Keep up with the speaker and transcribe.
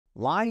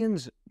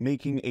Lions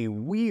making a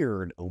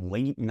weird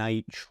late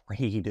night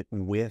trade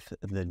with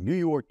the New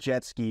York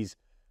Jet Skis.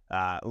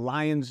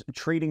 Lions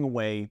trading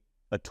away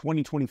a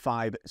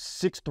 2025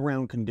 sixth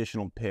round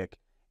conditional pick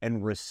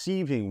and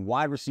receiving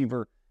wide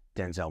receiver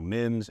Denzel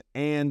Mims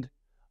and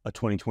a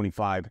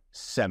 2025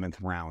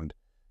 seventh round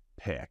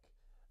pick.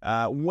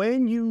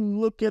 When you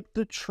look at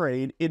the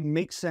trade, it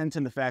makes sense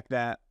in the fact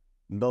that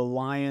the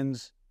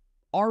Lions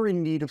are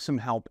in need of some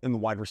help in the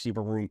wide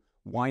receiver room.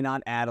 Why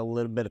not add a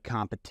little bit of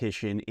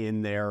competition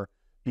in there?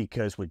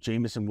 Because with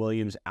Jameson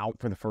Williams out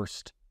for the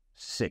first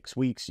 6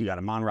 weeks, you got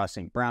Amon-Ra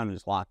St. Brown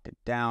who's locked it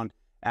down.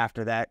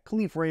 After that,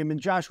 Khalif Raymond,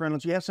 Josh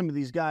Reynolds, you have some of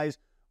these guys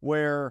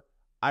where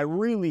I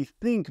really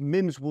think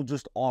Mims will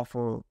just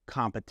offer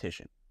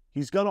competition.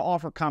 He's going to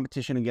offer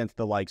competition against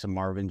the likes of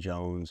Marvin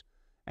Jones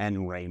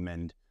and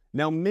Raymond.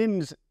 Now,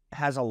 Mims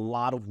has a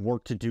lot of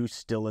work to do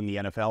still in the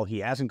NFL.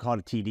 He hasn't caught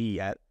a TD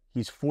yet.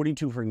 He's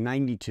 42 for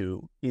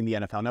 92 in the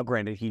NFL. Now,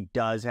 granted, he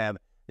does have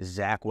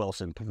Zach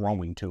Wilson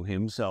throwing to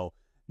him, so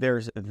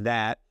there's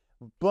that.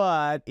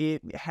 But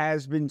it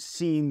has been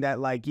seen that,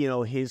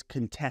 his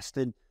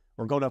contested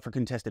or going up for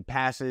contested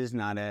passes,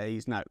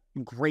 he's not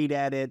great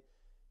at it.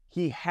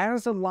 He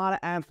has a lot of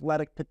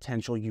athletic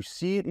potential. You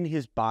see it in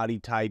his body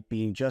type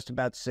being just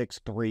about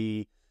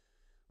 6'3", a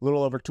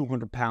little over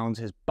 200 pounds.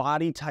 His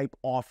body type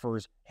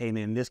offers, hey,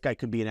 man, this guy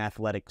could be an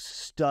athletic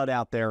stud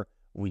out there.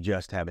 We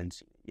just haven't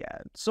seen it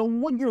yet. So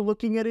what you're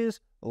looking at is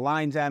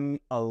Lions having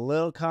a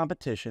little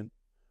competition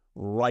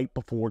right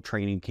before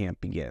training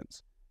camp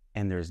begins.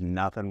 And there's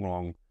nothing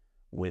wrong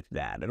with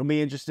that. It'll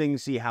be interesting to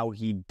see how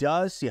he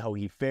does, see how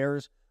he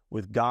fares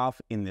with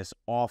Goff in this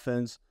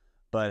offense.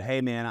 But,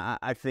 hey, man,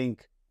 I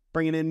think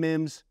bringing in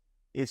Mims,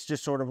 it's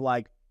just sort of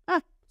like,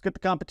 let's get the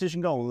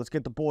competition going. Let's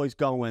get the boys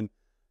going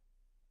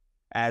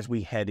as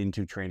we head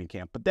into training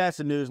camp. But that's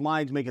the news.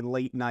 Lions making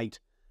late night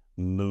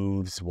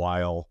moves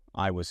while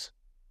I was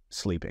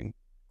sleeping.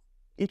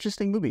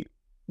 Interesting movie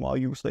while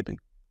you were sleeping.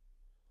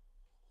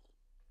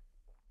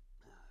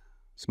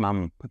 I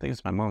think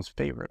it's my mom's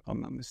favorite, if I'm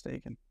not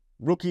mistaken.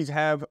 Rookies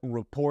have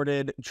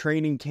reported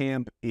training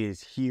camp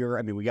is here.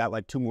 I mean, we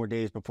got 2 more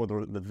days before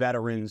the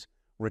veterans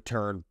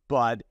return,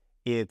 but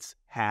it's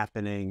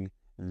happening.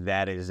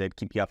 That is it.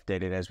 Keep you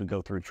updated as we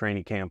go through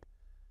training camp.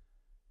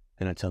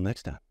 And until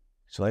next time,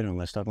 see you later on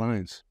Let's Talk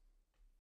Lions.